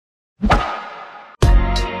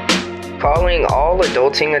Following all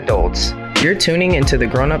adulting adults. You're tuning into the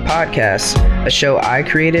Grown Up Podcast, a show I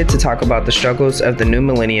created to talk about the struggles of the new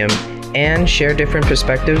millennium and share different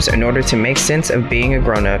perspectives in order to make sense of being a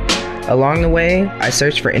grown-up. Along the way, I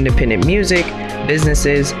search for independent music,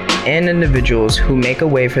 businesses, and individuals who make a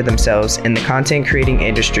way for themselves in the content creating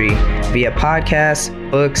industry via podcasts,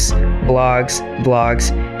 books, blogs,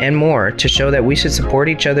 vlogs, and more to show that we should support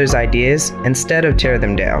each other's ideas instead of tear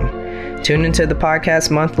them down. Tune into the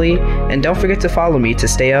podcast monthly, and don't forget to follow me to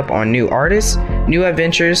stay up on new artists, new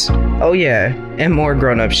adventures, oh yeah, and more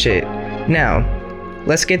grown-up shit. Now,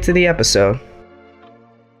 let's get to the episode.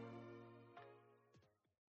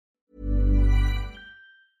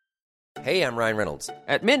 Hey, I'm Ryan Reynolds.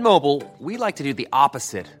 At Mint Mobile, we like to do the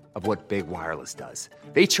opposite of what Big Wireless does.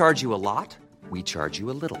 They charge you a lot, we charge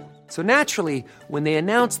you a little. So naturally, when they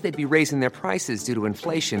announced they'd be raising their prices due to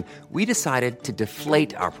inflation, we decided to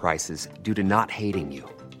deflate our prices due to not hating you.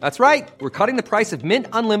 That's right. We're cutting the price of Mint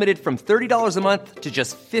Unlimited from $30 a month to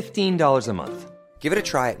just $15 a month. Give it a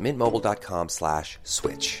try at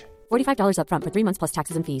mintmobile.com/switch. $45 up front for 3 months plus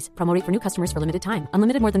taxes and fees. Promo rate for new customers for limited time.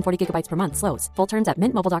 Unlimited more than 40 gigabytes per month. Slows full terms at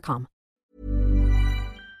mintmobile.com.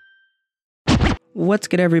 What's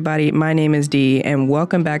good, everybody? My name is Dee, and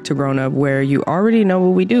welcome back to Grown Up, where you already know what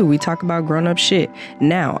we do. We talk about grown-up shit.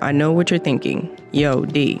 Now, I know what you're thinking. Yo,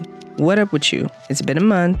 Dee, what up with you? It's been a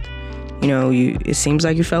month. It seems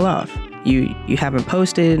like you fell off. You haven't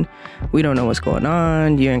posted. We don't know what's going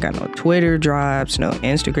on. You ain't got no Twitter drops, no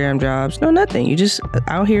Instagram drops, no nothing. You just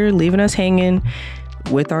out here leaving us hanging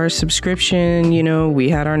with our subscription. We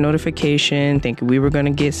had our notification thinking we were going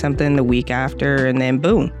to get something the week after, and then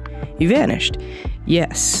boom, you vanished.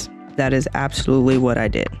 Yes, that is absolutely what I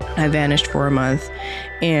did. I vanished for a month,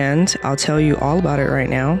 and I'll tell you all about it right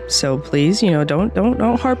now. So please,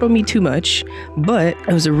 don't harp on me too much. But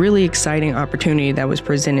it was a really exciting opportunity that was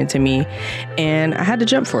presented to me, and I had to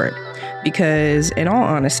jump for it because, in all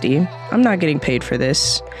honesty, I'm not getting paid for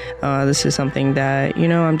this. This is something that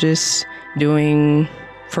I'm just doing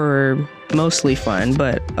for mostly fun,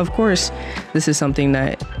 but of course this is something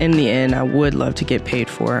that in the end I would love to get paid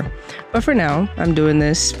for. But for now, I'm doing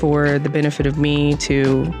this for the benefit of me,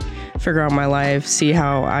 to figure out my life, see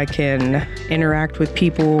how I can interact with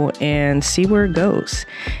people, and see where it goes.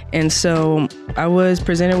 And so I was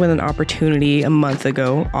presented with an opportunity a month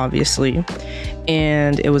ago, obviously,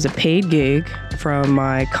 and it was a paid gig from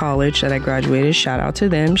my college that I graduated. Shout out to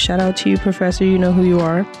them. Shout out to you, professor. You know who you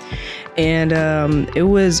are. And it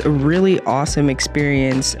was a really awesome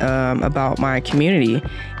experience about my community.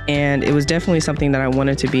 And it was definitely something that I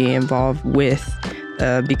wanted to be involved with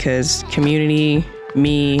because community,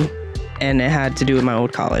 me, and it had to do with my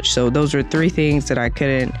old college. So those were three things that I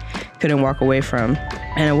couldn't walk away from.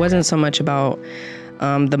 And it wasn't so much about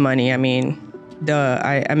the money. I mean,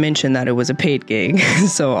 I mentioned that it was a paid gig.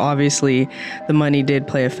 So obviously the money did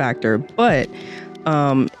play a factor. But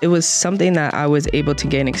it was something that I was able to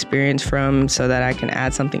gain experience from so that I can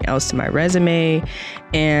add something else to my resume.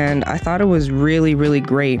 And I thought it was really, really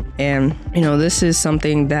great. And, this is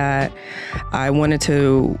something that I wanted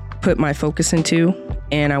to put my focus into,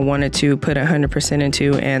 and I wanted to put 100%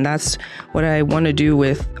 into, and that's what I want to do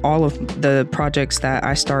with all of the projects that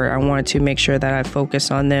I start. I wanted to make sure that I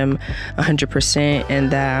focus on them 100%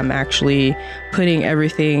 and that I'm actually putting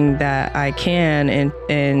everything that I can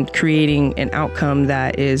and creating an outcome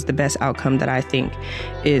that is the best outcome that I think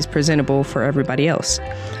is presentable for everybody else.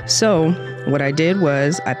 So what I did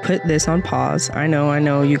was I put this on pause. I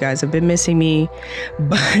know you guys have been missing me,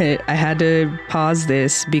 but I had to pause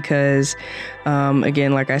this because,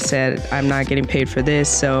 again, like I said, I'm not getting paid for this.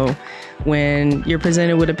 So when you're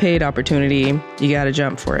presented with a paid opportunity, you got to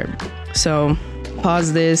jump for it. So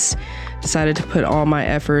pause this, decided to put all my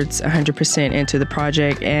efforts 100% into the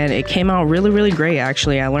project, and it came out really, really great.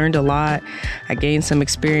 Actually, I learned a lot. I gained some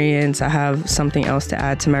experience. I have something else to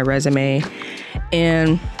add to my resume,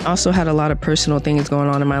 and also had a lot of personal things going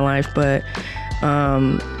on in my life. But,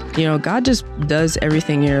 God just does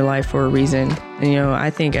everything in your life for a reason. And,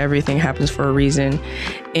 I think everything happens for a reason,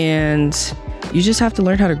 and you just have to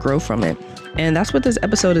learn how to grow from it. And that's what this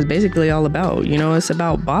episode is basically all about. It's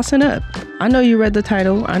about bossing up. I know you read the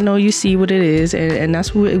title. I know you see what it is. And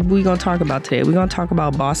that's what we're going to talk about today. We're going to talk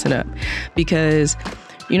about bossing up because,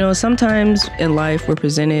 sometimes in life we're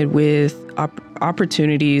presented with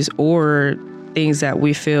opportunities or things that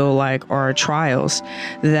we feel like are trials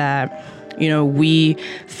that, we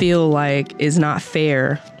feel like is not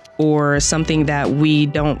fair, or something that we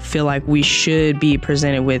don't feel like we should be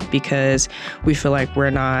presented with because we feel like we're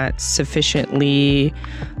not sufficiently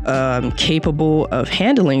capable of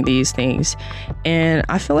handling these things. And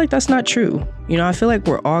I feel like that's not true. You know, I feel like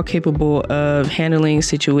we're all capable of handling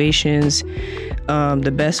situations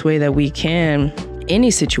the best way that we can.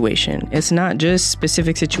 Any situation. It's not just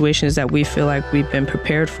specific situations that we feel like we've been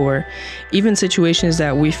prepared for. Even situations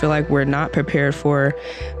that we feel like we're not prepared for,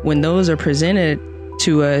 when those are presented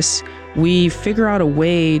to us, we figure out a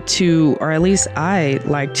way to, or at least I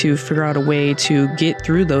like to figure out a way to get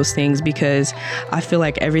through those things, because I feel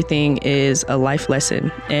like everything is a life lesson.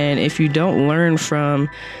 And if you don't learn from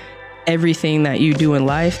everything that you do in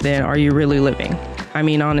life, then are you really living? I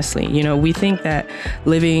mean, honestly, you know, we think that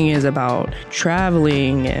living is about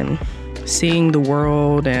traveling and seeing the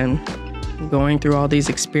world and going through all these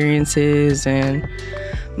experiences and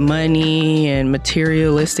money and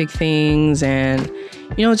materialistic things and,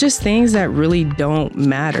 you know, just things that really don't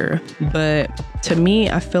matter. But to me,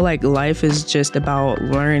 I feel like life is just about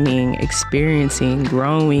learning, experiencing,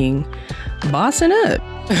 growing, bossing up.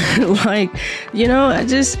 Like, you know,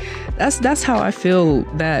 that's how I feel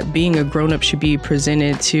that being a grown-up should be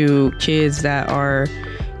presented to kids that are,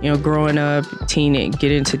 you know, growing up,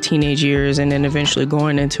 get into teenage years, and then eventually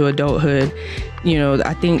going into adulthood. You know,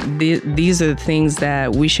 I think these are the things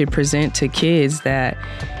that we should present to kids, that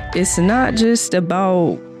it's not just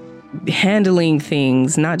about handling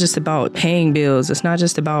things, not just about paying bills. It's not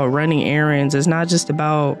just about running errands. It's not just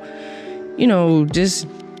about, you know, just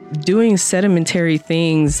doing sedimentary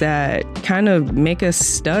things that kind of make us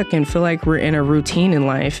stuck and feel like we're in a routine in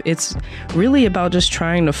life. It's really about just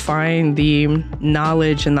trying to find the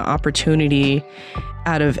knowledge and the opportunity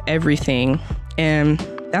out of everything. And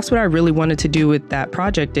that's what I really wanted to do with that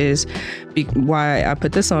project, is why I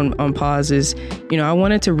put this on pause is, you know, I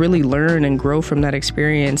wanted to really learn and grow from that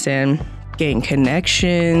experience and gain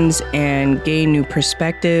connections and gain new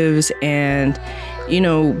perspectives and, you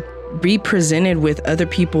know, be presented with other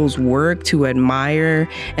people's work to admire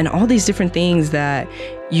and all these different things that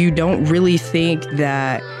you don't really think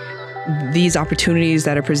that these opportunities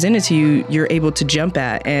that are presented to you, you're able to jump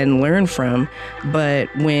at and learn from. But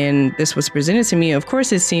when this was presented to me, of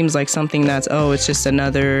course, it seems like something that's, it's just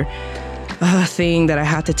another thing that I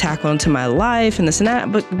have to tackle into my life and this and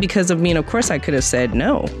that. But because of me, and of course I could have said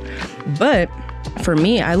no. But for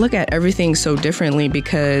me, I look at everything so differently,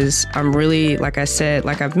 because I'm really, like I said,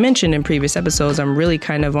 like I've mentioned in previous episodes, I'm really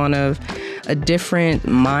kind of on a different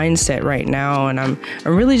mindset right now. And I'm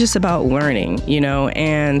really just about learning, you know.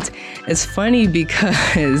 And it's funny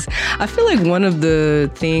because I feel like one of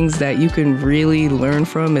the things that you can really learn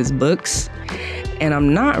from is books. And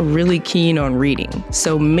I'm not really keen on reading.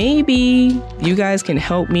 So maybe you guys can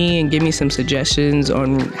help me and give me some suggestions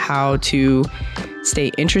on how to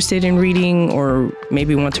stay interested in reading, or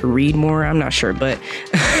maybe want to read more. I'm not sure, but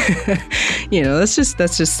you know, that's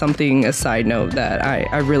just something, a side note that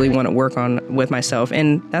I really want to work on with myself.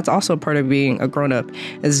 And that's also part of being a grown-up,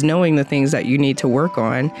 is knowing the things that you need to work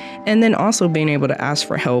on, and then also being able to ask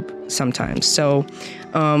for help sometimes. So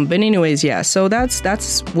but anyways, yeah, so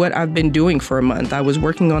that's what I've been doing for a month. I was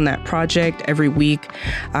working on that project every week.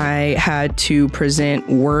 I had to present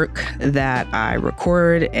work that I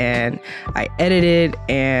record and I edited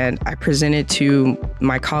and I presented to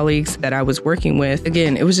my colleagues that I was working with.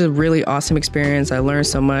 Again, it was a really awesome experience. I learned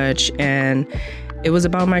so much, and it was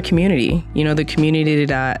about my community, you know, the community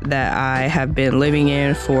that I have been living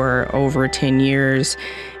in for over 10 years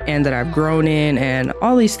and that I've grown in, and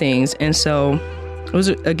all these things. And so it was,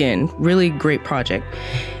 again, really great project.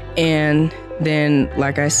 And then,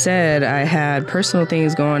 like I said, I had personal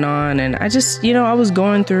things going on, and I just, you know, I was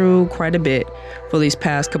going through quite a bit for these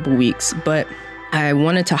past couple weeks, but I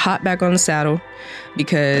wanted to hop back on the saddle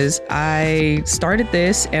because I started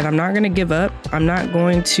this and I'm not going to give up. I'm not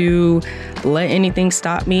going to let anything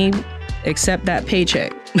stop me except that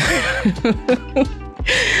paycheck.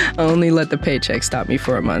 I only let the paycheck stop me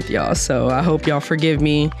for a month, y'all. So I hope y'all forgive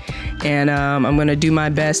me. And I'm going to do my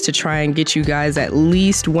best to try and get you guys at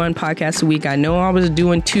least one podcast a week. I know I was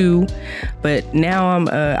doing 2, but now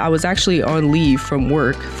I was actually on leave from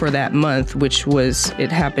work for that month, which was,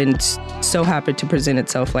 so happened to present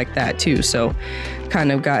itself like that too. So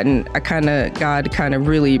God kind of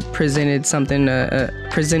really presented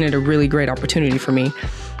a really great opportunity for me.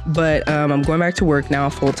 But I'm going back to work now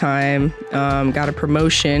full time. Got a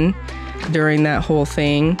promotion during that whole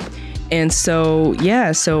thing. And so,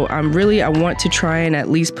 yeah, so I want to try and at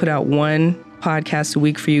least put out one podcast a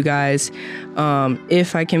week for you guys.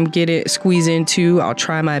 If I can squeeze in 2, I'll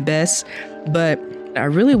try my best. But I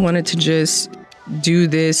really wanted to just do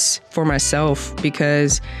this for myself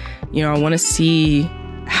because, you know, I want to see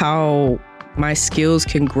how my skills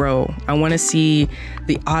can grow. I want to see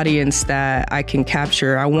the audience that I can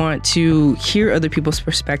capture. I want to hear other people's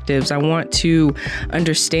perspectives. I want to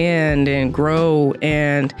understand and grow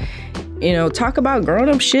and, you know, talk about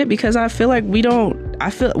grown-up shit because I feel like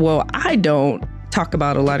I don't talk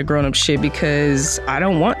about a lot of grown-up shit because I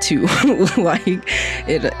don't want to.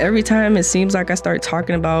 Every time it seems like I start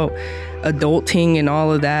talking about adulting and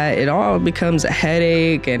all of that, it all becomes a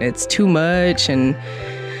headache and it's too much, and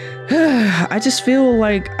I just feel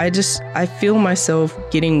like I feel myself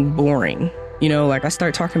getting boring. You know, like I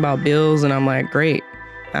start talking about bills and I'm like, great.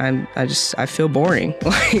 I feel boring.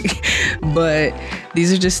 But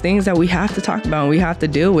these are just things that we have to talk about and we have to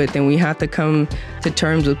deal with and we have to come to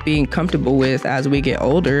terms with being comfortable with as we get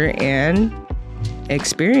older and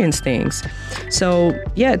experience things. So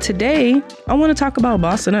yeah, today I want to talk about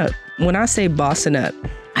bossing up. When I say bossing up,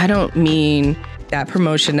 I don't mean that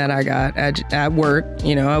promotion that I got at work.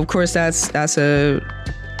 You know, of course that's a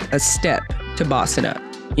step to bossing up.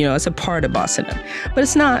 You know, it's a part of bossing up, but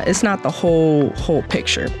it's not the whole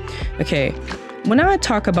picture. Okay. When I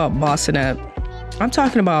talk about bossing up, I'm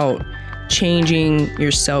talking about changing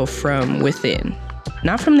yourself from within,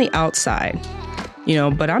 not from the outside, you know,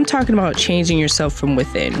 but I'm talking about changing yourself from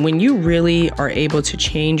within. When you really are able to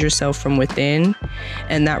change yourself from within,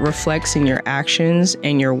 and that reflects in your actions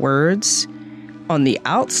and your words on the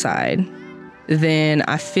outside, then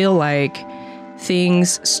I feel like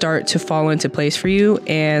things start to fall into place for you,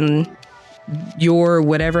 and your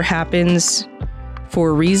whatever happens for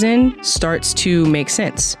a reason starts to make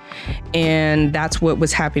sense. And that's what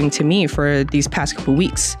was happening to me for these past couple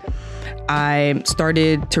weeks. I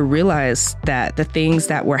started to realize that the things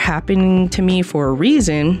that were happening to me for a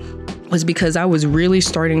reason was because I was really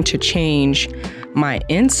starting to change my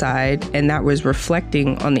inside, and that was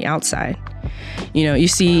reflecting on the outside. You know, you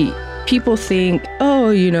see, people think,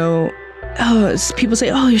 people say,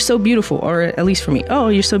 oh, you're so beautiful, or at least for me, oh,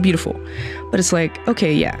 you're so beautiful. But it's like,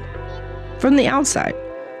 okay, yeah, from the outside.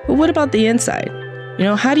 But what about the inside? You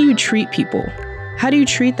know, how do you treat people? How do you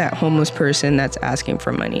treat that homeless person that's asking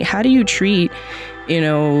for money? How do you treat,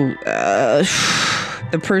 the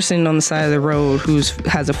person on the side of the road who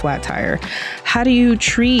has a flat tire? How do you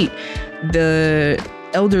treat the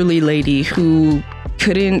elderly lady who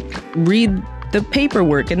couldn't read the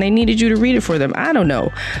paperwork and they needed you to read it for them? I don't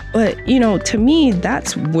know. But, to me,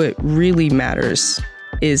 that's what really matters,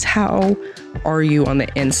 is how are you on the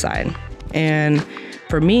inside? And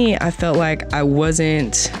for me, I felt like I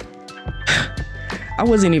wasn't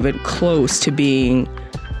even close to being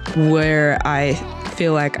where I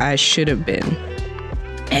feel like I should have been.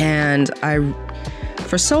 And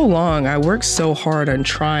for so long, I worked so hard on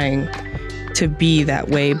trying to be that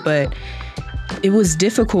way, but it was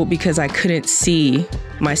difficult because I couldn't see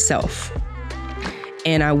myself.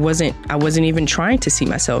 And I wasn't even trying to see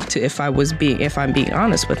myself, if I'm being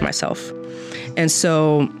honest with myself. And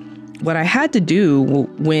so what I had to do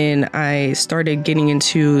when I started getting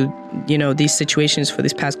into, these situations for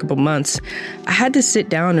these past couple months, I had to sit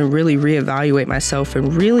down and really reevaluate myself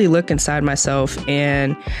and really look inside myself.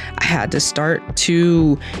 And I had to start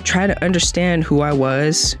to try to understand who I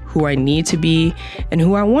was, who I need to be, and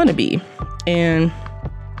who I want to be. And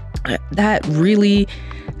that really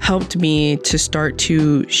helped me to start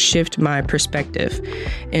to shift my perspective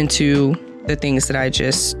into the things that I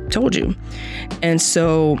just told you. And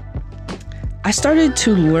so I started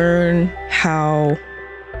to learn how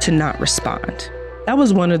to not respond. That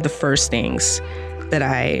was one of the first things that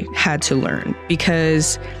I had to learn,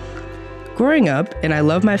 because growing up, and I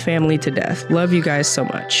love my family to death, love you guys so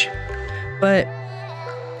much, but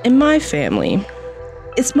in my family,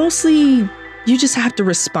 it's mostly you just have to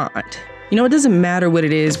respond. It doesn't matter what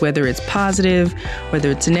it is, whether it's positive, whether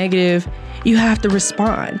it's negative, you have to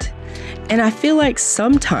respond. And I feel like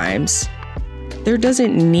sometimes there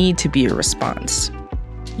doesn't need to be a response.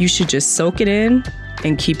 You should just soak it in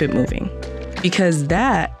and keep it moving. Because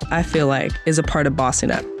that, I feel like, is a part of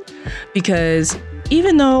bossing up. Because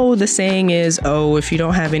even though the saying is, oh, if you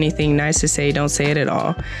don't have anything nice to say, don't say it at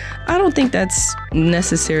all, I don't think that's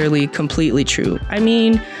necessarily completely true. I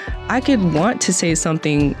mean, I could want to say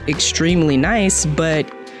something extremely nice, but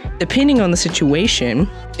depending on the situation,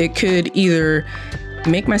 it could either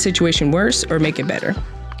make my situation worse or make it better.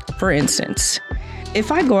 For instance,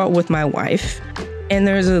 if I go out with my wife and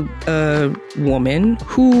there's a woman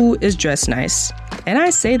who is dressed nice, and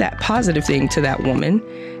I say that positive thing to that woman,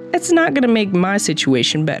 it's not going to make my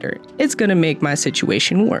situation better. It's going to make my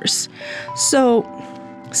situation worse. So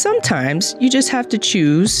sometimes you just have to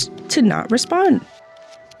choose to not respond.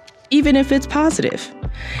 even if it's positive.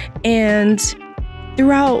 And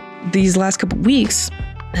throughout these last couple weeks,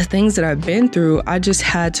 the things that I've been through, I just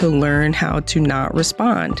had to learn how to not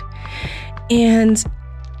respond. And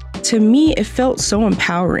to me, it felt so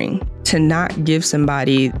empowering to not give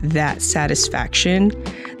somebody that satisfaction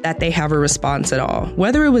that they have a response at all,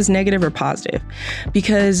 whether it was negative or positive.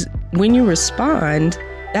 Because when you respond,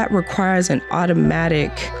 that requires an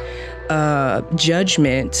automatic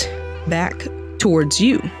judgment back towards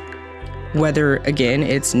you, whether, again,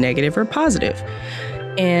 it's negative or positive.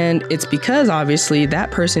 And it's because obviously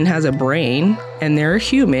that person has a brain and they're a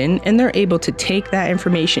human and they're able to take that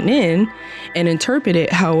information in and interpret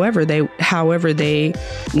it however they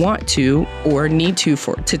want to or need to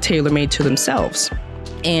tailor-made to themselves.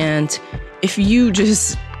 And if you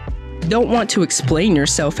just don't want to explain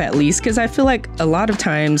yourself, at least, because I feel like a lot of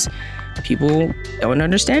times people don't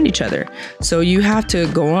understand each other. So you have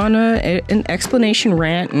to go on an explanation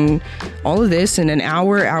rant and all of this, and an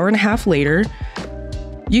hour and a half later,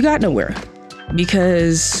 you got nowhere,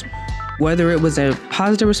 because whether it was a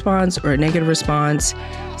positive response or a negative response,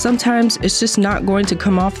 sometimes it's just not going to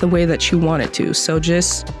come off the way that you want it to. So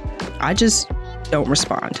I just don't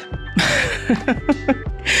respond.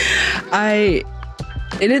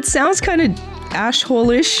 And it sounds kind of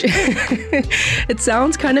asshole-ish. It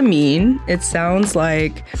sounds kind of mean. It sounds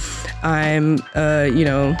like I'm,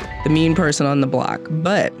 the mean person on the block.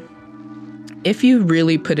 But if you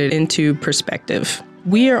really put it into perspective,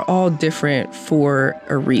 we are all different for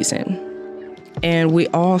a reason, and we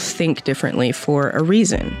all think differently for a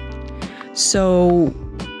reason. So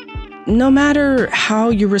no matter how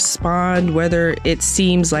you respond, whether it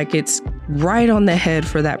seems like it's right on the head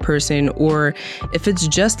for that person, or if it's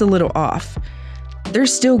just a little off, they're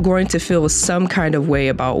still going to feel some kind of way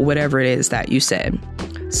about whatever it is that you said.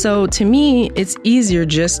 So to me, it's easier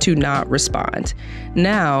just to not respond.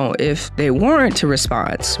 Now, if they warrant to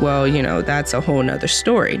respond, well, that's a whole nother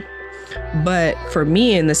story. But for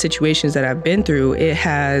me, in the situations that I've been through, it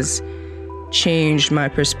has changed my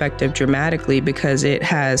perspective dramatically, because it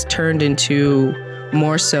has turned into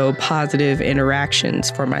more so positive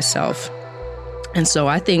interactions for myself. And so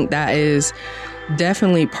I think that is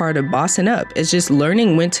definitely part of bossing up. It's just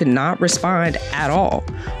learning when to not respond at all,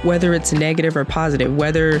 whether it's negative or positive,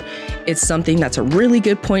 whether it's something that's a really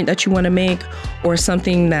good point that you want to make, or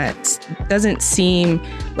something that doesn't seem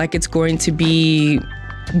like it's going to be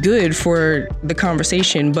good for the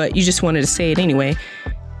conversation, but you just wanted to say it anyway.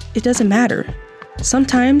 It doesn't matter.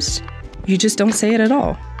 Sometimes you just don't say it at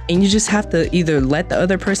all, and you just have to either let the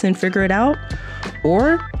other person figure it out,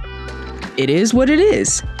 or it is what it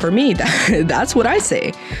is. For me, that's what I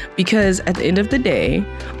say. Because at the end of the day,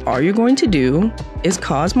 all you're going to do is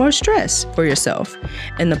cause more stress for yourself.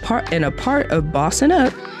 And a part of bossing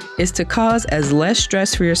up is to cause as less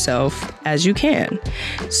stress for yourself as you can.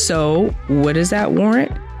 So what does that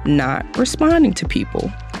warrant? Not responding to people.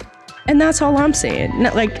 And that's all I'm saying.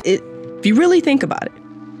 If you really think about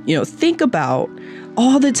it, think about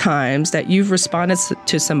all the times that you've responded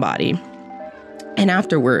to somebody, and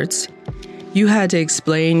afterwards, you had to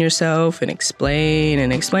explain yourself and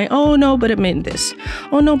explain. Oh, no, but it meant this.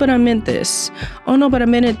 Oh, no, but I meant this. Oh, no, but I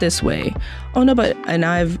meant it this way. Oh, no, but... And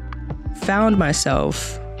I've found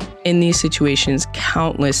myself in these situations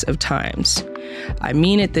countless of times. I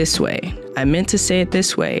mean it this way. I meant to say it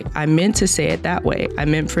this way. I meant to say it that way. I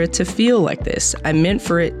meant for it to feel like this. I meant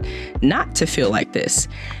for it not to feel like this.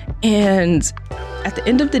 And at the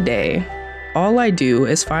end of the day, all I do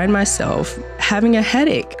is find myself having a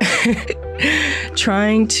headache,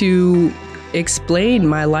 trying to explain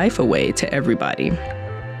my life away to everybody.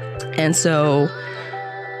 And so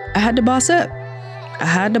I had to boss up. I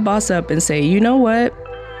had to boss up and say, you know what?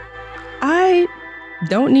 I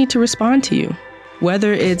don't need to respond to you.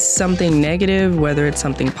 Whether it's something negative, whether it's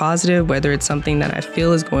something positive, whether it's something that I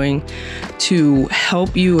feel is going to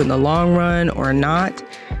help you in the long run or not,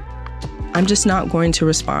 I'm just not going to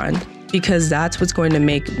respond. Because that's what's going to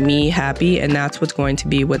make me happy, and that's what's going to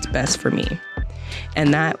be what's best for me.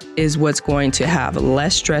 And that is what's going to have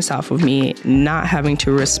less stress off of me, not having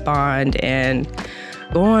to respond and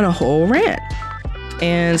go on a whole rant.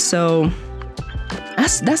 And so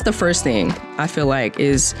that's the first thing I feel like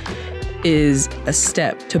is a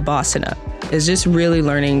step to bossing up, is just really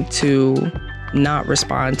learning to not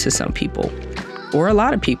respond to some people or a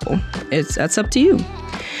lot of people. That's up to you.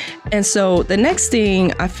 And so the next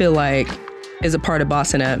thing I feel like is a part of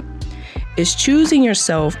bossing up is choosing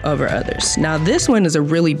yourself over others. Now, this one is a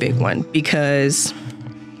really big one because,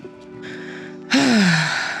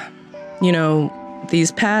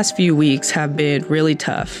 these past few weeks have been really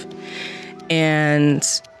tough. And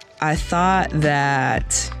I thought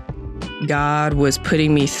that God was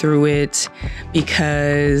putting me through it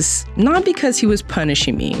not because he was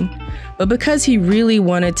punishing me, but because he really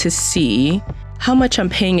wanted to see how much I'm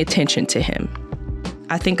paying attention to him.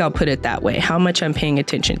 I think I'll put it that way, how much I'm paying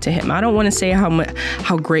attention to him. I don't want to say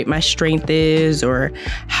how great my strength is or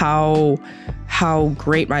how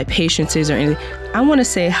great my patience is or anything. I want to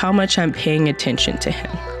say how much I'm paying attention to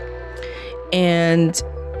him. And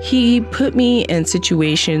he put me in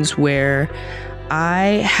situations where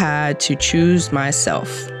I had to choose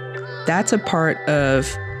myself. That's a part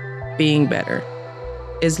of being better,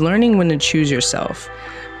 is learning when to choose yourself,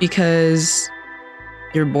 because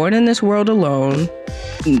you're born in this world alone.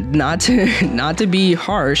 Not to be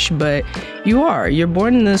harsh, but you're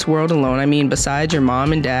born in this world alone. I mean, besides your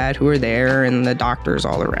mom and dad who are there and the doctors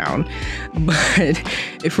all around. But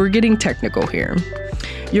if we're getting technical here,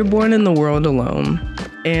 you're born in the world alone.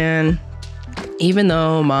 And even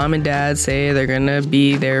though mom and dad say they're gonna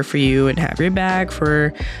be there for you and have your back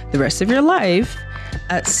for the rest of your life,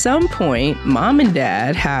 at some point, mom and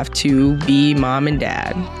dad have to be mom and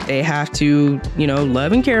dad. They have to,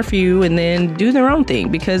 love and care for you and then do their own thing,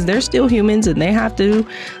 because they're still humans and they have to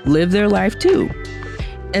live their life too.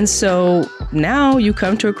 And so now you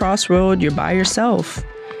come to a crossroad, you're by yourself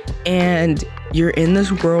and you're in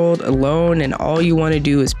this world alone, and all you want to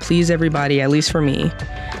do is please everybody, at least for me.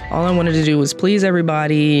 All I wanted to do was please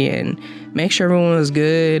everybody and make sure everyone was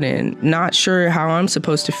good, and not sure how I'm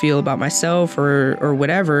supposed to feel about myself or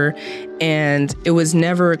whatever. And it was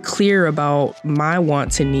never clear about my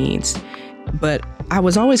wants and needs, but I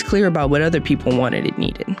was always clear about what other people wanted and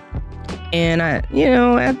needed. And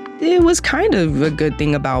it was kind of a good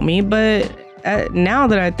thing about me, but now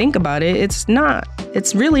that I think about it,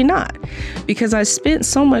 it's really not, because I spent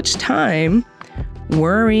so much time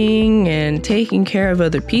worrying and taking care of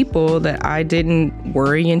other people that I didn't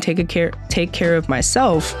worry and take care of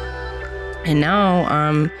myself. And now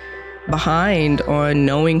I'm behind on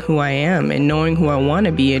knowing who I am and knowing who I want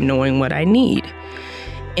to be and knowing what I need.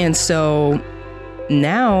 And so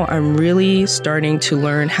now I'm really starting to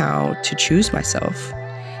learn how to choose myself.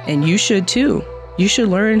 And you should too. You should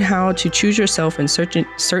learn how to choose yourself in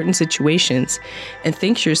certain situations and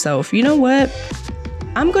think to yourself, you know what?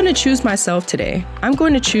 I'm going to choose myself today. I'm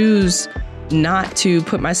going to choose not to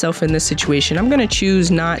put myself in this situation. I'm going to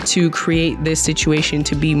choose not to create this situation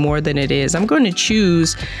to be more than it is. I'm going to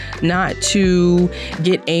choose not to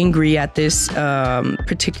get angry at this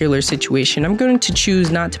particular situation. I'm going to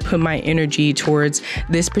choose not to put my energy towards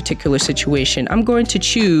this particular situation. I'm going to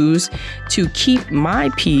choose to keep my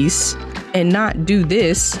peace and not do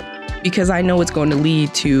this because I know it's going to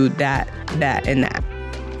lead to that, and that.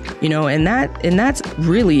 And that's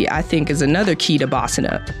really, I think, is another key to bossing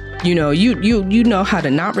up. You know how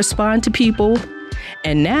to not respond to people,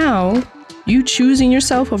 and now you choosing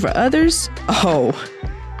yourself over others. Oh,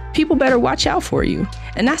 people better watch out for you.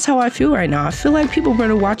 And that's how I feel right now. I feel like people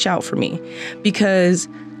better watch out for me, because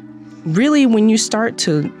really, when you start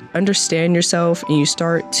to understand yourself and you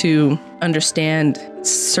start to understand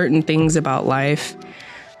certain things about life,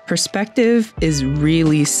 perspective is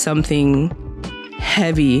really something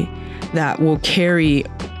heavy that will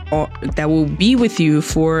be with you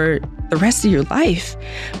for the rest of your life,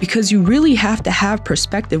 because you really have to have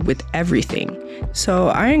perspective with everything. So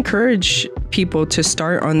I encourage people to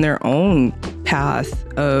start on their own path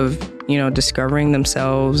of, discovering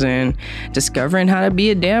themselves and discovering how to be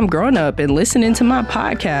a damn grown-up and listening to my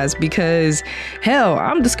podcast, because hell,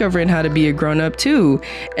 I'm discovering how to be a grown-up too.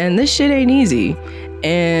 And this shit ain't easy.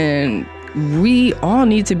 And we all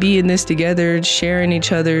need to be in this together, sharing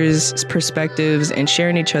each other's perspectives and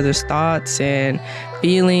sharing each other's thoughts and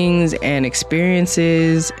feelings and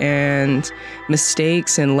experiences and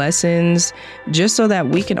mistakes and lessons, just so that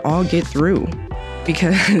we can all get through,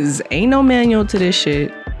 because ain't no manual to this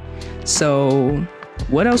shit. So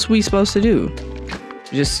what else are we supposed to do?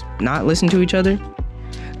 Just not listen to each other?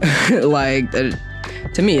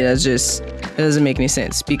 To me, it doesn't make any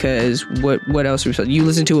sense, because what else are we supposed to do? You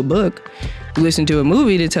listen to a book, you listen to a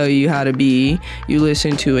movie to tell you how to be, you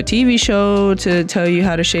listen to a TV show to tell you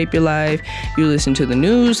how to shape your life, you listen to the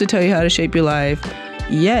news to tell you how to shape your life,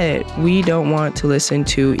 yet we don't want to listen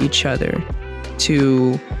to each other,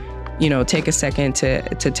 to take a second to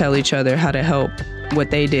tell each other how to help what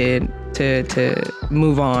they did to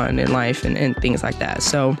move on in life and things like that.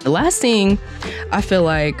 So the last thing I feel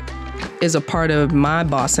like is a part of my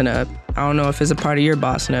bossing up, I don't know if it's a part of your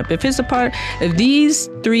bossing up. If these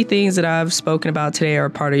 3 things that I've spoken about today are a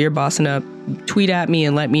part of your bossing up, tweet at me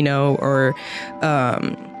and let me know, or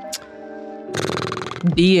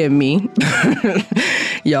DM me.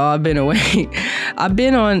 Y'all, I've been away. I've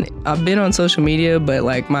been on social media, but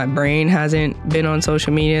like my brain hasn't been on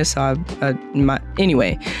social media. So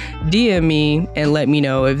anyway, DM me and let me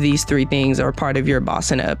know if these 3 things are part of your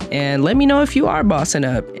bossing up, and let me know if you are bossing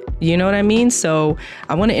up. You know what I mean? So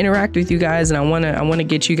I want to interact with you guys, and I want to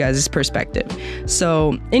get you guys' perspective.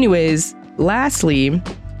 So anyways, lastly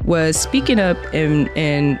was speaking up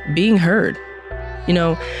and being heard. You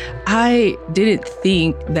know, I didn't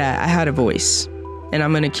think that I had a voice, and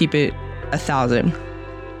I'm going to keep it 1,000.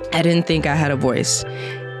 I didn't think I had a voice.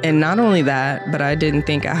 And not only that, but I didn't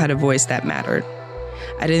think I had a voice that mattered.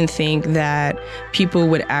 I didn't think that people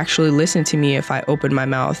would actually listen to me if I opened my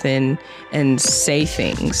mouth and say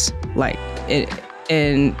things like it.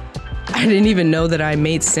 And I didn't even know that I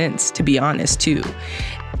made sense, to be honest, too.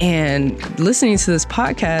 And listening to this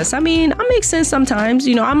podcast, I mean, I make sense sometimes.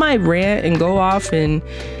 You know, I might rant and go off, and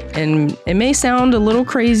it may sound a little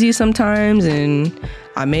crazy sometimes, and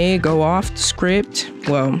I may go off the script.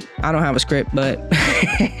 Well, I don't have a script, but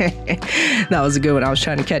that was a good one. I was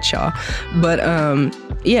trying to catch y'all. But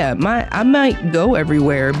yeah, I might go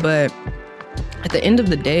everywhere, but at the end of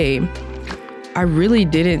the day, I really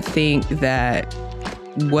didn't think that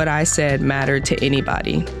what I said mattered to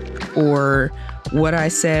anybody, or what I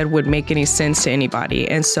said would make any sense to anybody.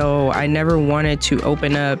 And so I never wanted to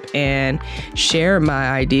open up and share my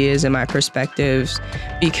ideas and my perspectives,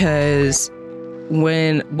 because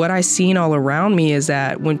what I seen all around me is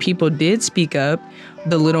that when people did speak up,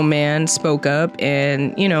 the little man spoke up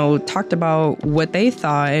and, you know, talked about what they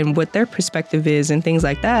thought and what their perspective is and things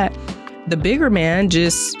like that. The bigger man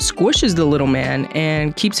just squishes the little man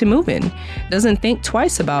and keeps him moving. Doesn't think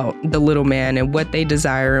twice about the little man and what they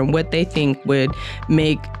desire and what they think would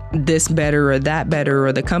make this better or that better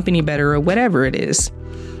or the company better or whatever it is.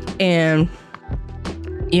 And,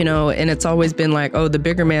 you know, and it's always been like, oh, the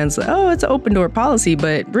bigger man's like, oh, it's an open door policy,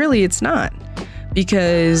 but really it's not.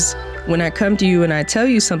 Because when I come to you and I tell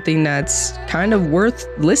you something that's kind of worth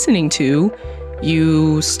listening to,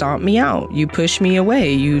 you stomp me out, you push me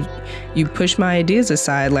away, you push my ideas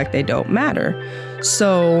aside like they don't matter.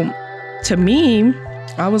 So to me,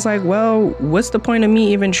 I was like, well, what's the point of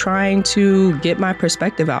me even trying to get my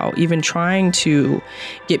perspective out, even trying to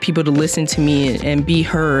get people to listen to me and be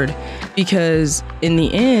heard? Because in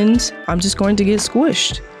the end, I'm just going to get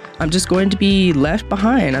squished. I'm just going to be left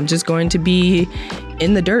behind. I'm just going to be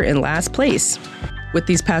in the dirt in last place. With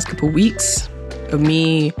these past couple weeks of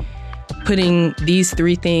me putting these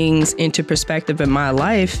 3 things into perspective in my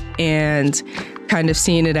life and kind of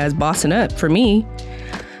seeing it as bossing up for me,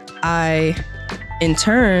 I in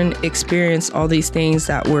turn experienced all these things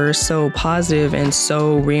that were so positive and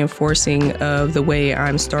so reinforcing of the way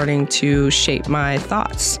I'm starting to shape my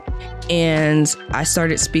thoughts. And I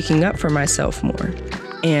started speaking up for myself more,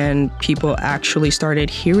 and people actually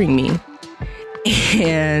started hearing me.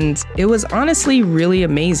 And it was honestly really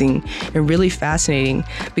amazing and really fascinating,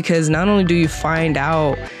 because not only do you find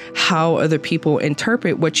out how other people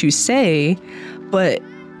interpret what you say, but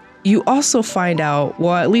you also find out,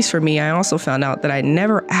 well, at least for me, I also found out that I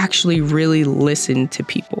never actually really listened to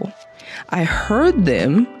people. I heard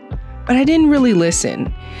them, but I didn't really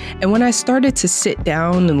listen. And when I started to sit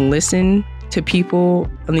down and listen to people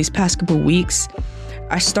in these past couple weeks,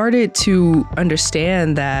 I started to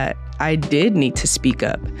understand that I did need to speak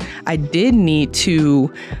up. I did need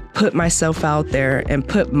to put myself out there and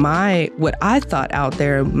put what I thought out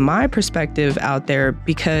there, my perspective out there,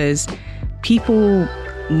 because people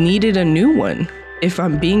needed a new one. If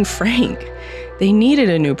I'm being frank, they needed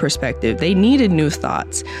a new perspective. They needed new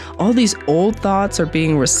thoughts. All these old thoughts are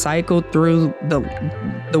being recycled through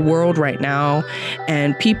the world right now,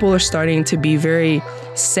 and people are starting to be very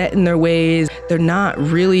set in their ways. They're not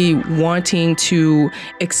really wanting to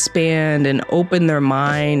expand and open their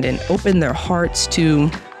mind and open their hearts to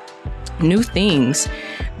new things.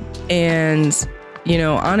 And, you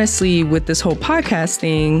know, honestly, with this whole podcast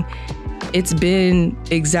thing, it's been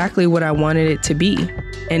exactly what I wanted it to be.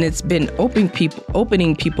 And it's been opening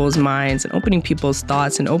people's minds and opening people's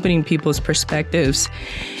thoughts and opening people's perspectives.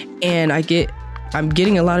 And I'm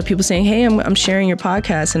getting a lot of people saying, hey, I'm sharing your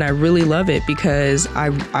podcast, and I really love it because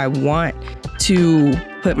I want to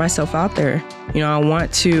put myself out there. You know, I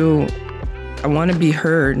want to be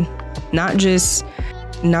heard, not just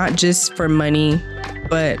for money,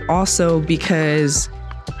 but also because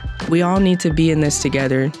we all need to be in this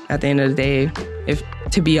together at the end of the day. If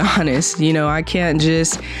to be honest, you know, I can't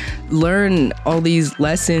just learn all these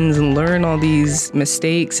lessons and learn all these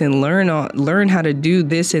mistakes and learn how to do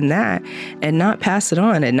this and that and not pass it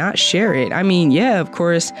on and not share it. I mean, yeah, of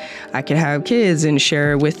course, I could have kids and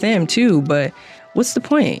share it with them too, but what's the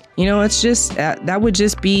point? You know, it's just that would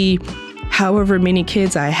just be however many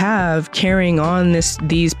kids I have carrying on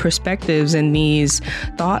these perspectives and these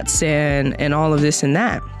thoughts and all of this and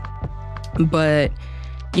that. But,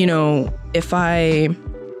 you know, if I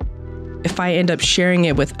end up sharing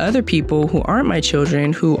it with other people who aren't my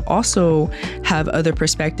children, who also have other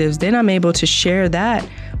perspectives, then I'm able to share that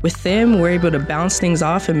with them. We're able to bounce things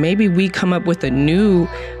off, and maybe we come up with a new,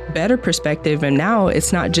 better perspective. And now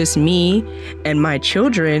it's not just me and my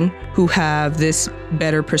children who have this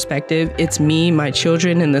better perspective. It's me, my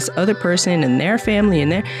children, and this other person and their family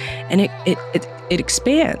and it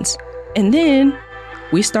expands. And then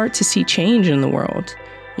we start to see change in the world,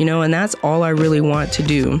 you know, and that's all I really want to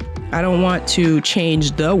do. I don't want to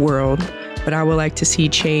change the world, but I would like to see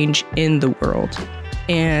change in the world.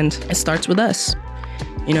 And it starts with us.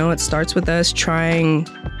 You know, it starts with us trying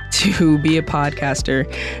to be a podcaster.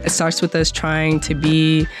 It starts with us trying to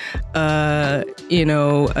be, a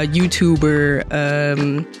YouTuber,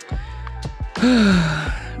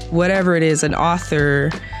 whatever it is, an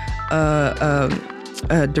author,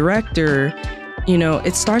 a director. You know,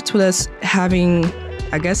 it starts with us having,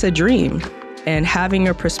 I guess, a dream and having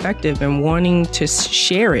a perspective and wanting to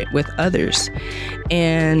share it with others.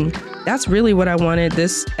 And that's really what I wanted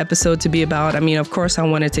this episode to be about. I mean, of course, I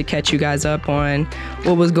wanted to catch you guys up on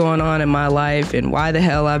what was going on in my life and why the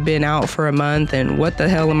hell I've been out for a month and what the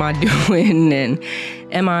hell am I doing and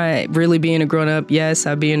am I really being a grown-up? Yes,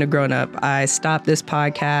 I'm being a grown-up. I stopped this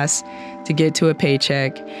podcast to get to a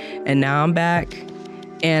paycheck, and now I'm back.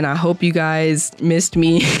 And I hope you guys missed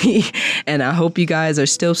me and I hope you guys are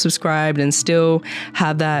still subscribed and still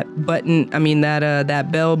have that button,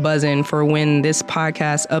 that bell buzzing for when this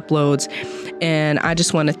podcast uploads. And I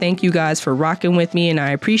just want to thank you guys for rocking with me, and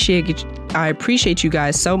I appreciate you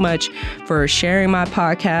guys so much for sharing my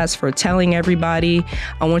podcast, for telling everybody.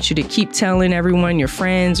 I want you to keep telling everyone, your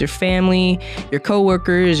friends, your family, your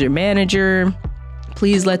coworkers, your manager.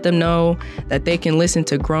 Please let them know that they can listen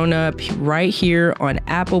to Grown Up right here on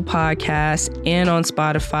Apple Podcasts and on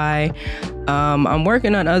Spotify. I'm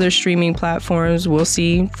working on other streaming platforms. We'll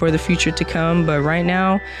see for the future to come. But right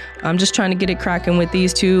now, I'm just trying to get it cracking with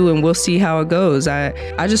these two, and we'll see how it goes. I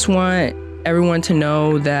just want everyone to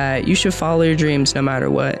know that you should follow your dreams no matter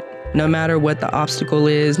what. No matter what the obstacle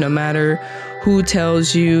is, no matter who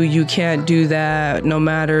tells you you can't do that, no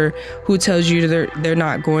matter who tells you they're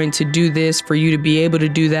not going to do this for you to be able to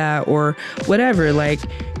do that or whatever. Like,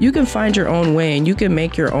 you can find your own way and you can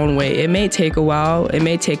make your own way. It may take a while. It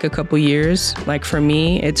may take a couple years. Like for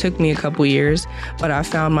me, it took me a couple years, but I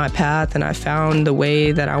found my path and I found the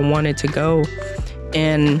way that I wanted to go.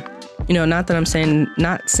 And you know, not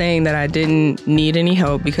saying that I didn't need any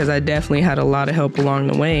help, because I definitely had a lot of help along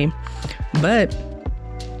the way. But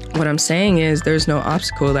what I'm saying is there's no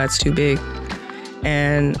obstacle that's too big.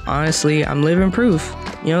 And honestly, I'm living proof.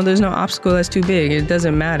 You know, there's no obstacle that's too big. It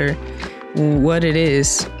doesn't matter what it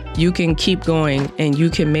is. You can keep going and you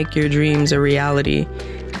can make your dreams a reality.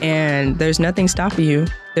 And there's nothing stopping you.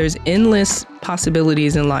 There's endless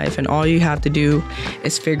possibilities in life, and all you have to do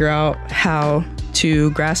is figure out how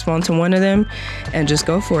to grasp onto one of them and just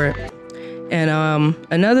go for it. And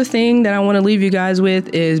another thing that I want to leave you guys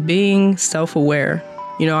with is being self-aware.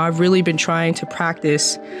 You know, I've really been trying to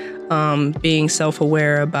practice being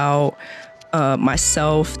self-aware about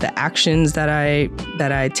myself, the actions that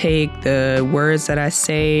I take, the words that I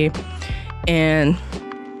say. And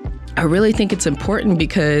I really think it's important,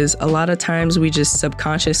 because a lot of times we just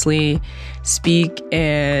subconsciously speak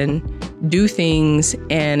and do things,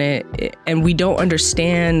 and we don't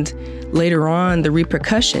understand later on the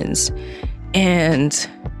repercussions. And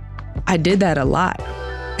I did that a lot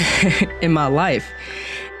in my life.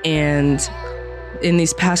 And in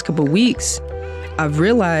these past couple weeks, I've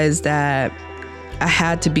realized that I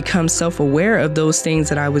had to become self-aware of those things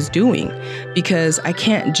that I was doing, because I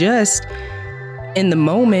can't just, in the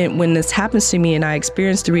moment when this happens to me and I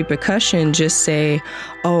experience the repercussion, just say,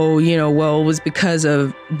 oh, you know, well, it was because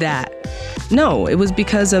of that. No, it was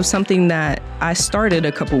because of something that I started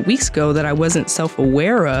a couple weeks ago that I wasn't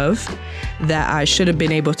self-aware of, that I should have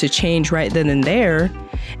been able to change right then and there.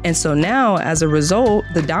 And so now, as a result,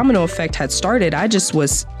 the domino effect had started. I just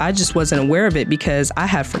wasn't aware of it because I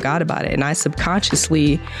had forgot about it. And I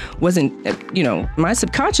subconsciously wasn't, you know, my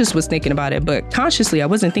subconscious was thinking about it, but consciously I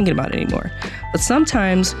wasn't thinking about it anymore. But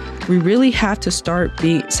sometimes we really have to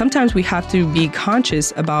sometimes we have to be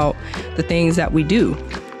conscious about the things that we do,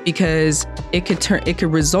 because it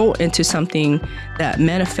could result into something that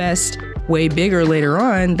manifests way bigger later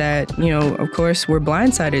on that, you know, of course, we're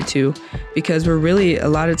blindsided to, because we're really a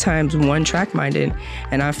lot of times one-track minded.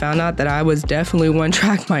 And I found out that I was definitely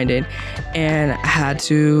one-track minded, and I had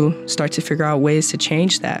to start to figure out ways to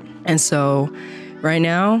change that. And so right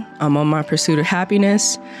now, I'm on my pursuit of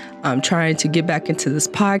happiness. I'm trying to get back into this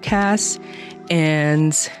podcast.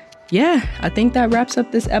 And yeah, I think that wraps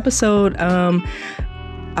up this episode.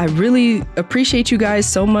 I really appreciate you guys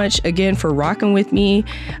so much, again, for rocking with me.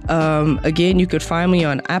 Again, you could find me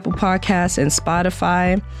on Apple Podcasts and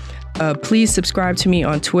Spotify. Please subscribe to me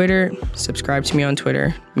on Twitter.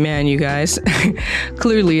 Man, you guys,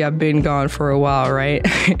 clearly I've been gone for a while, right?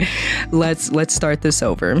 Let's start this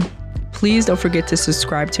over. Please don't forget to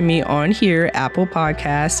subscribe to me on here, Apple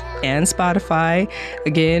Podcasts and Spotify.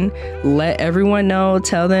 Again, let everyone know.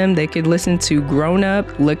 Tell them they could listen to Grown Up.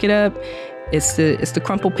 Look it up. It's the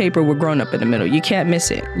crumpled paper with Grown Up in the middle. You can't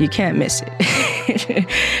miss it.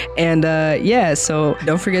 And yeah, so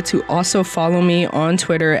don't forget to also follow me on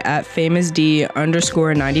Twitter at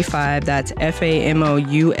FamousD_95. That's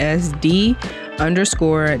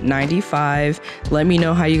FAMOUSD_95. Let me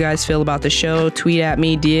know how you guys feel about the show. Tweet at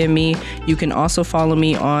me, DM me. You can also follow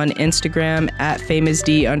me on Instagram at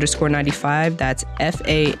FamousD_95. That's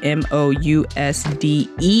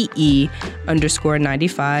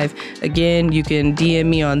FAMOUSDEE_95. Again, you can DM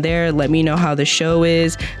me on there. Let me know how the show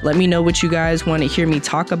is. Let me know what you guys want to hear me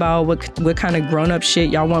talk about, what kind of grown-up shit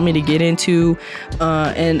y'all want me to get into.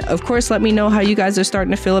 And of course, let me know how you guys are starting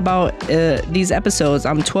to feel about these episodes.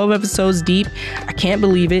 I'm 12 episodes deep. I can't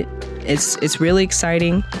believe it. It's really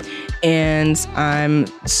exciting, and I'm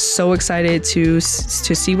so excited to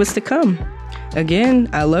see what's to come. Again,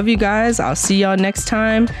 I love you guys. I'll see y'all next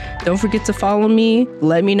time. Don't forget to follow me.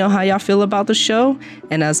 Let me know how y'all feel about the show.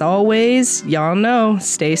 And as always, y'all know,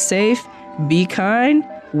 stay safe, be kind.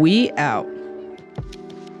 We out.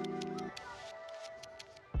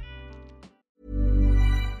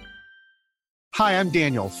 Hi, I'm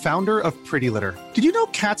Daniel, founder of Pretty Litter. Did you know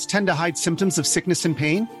cats tend to hide symptoms of sickness and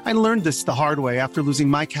pain? I learned this the hard way after losing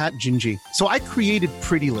my cat, Gingy. So I created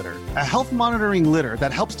Pretty Litter, a health monitoring litter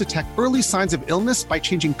that helps detect early signs of illness by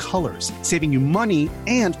changing colors, saving you money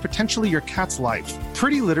and potentially your cat's life.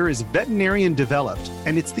 Pretty Litter is veterinarian developed,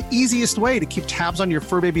 and it's the easiest way to keep tabs on your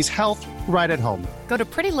fur baby's health right at home. Go to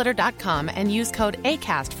prettylitter.com and use code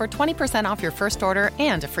ACAST for 20% off your first order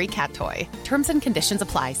and a free cat toy. Terms and conditions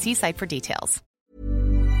apply. See site for details.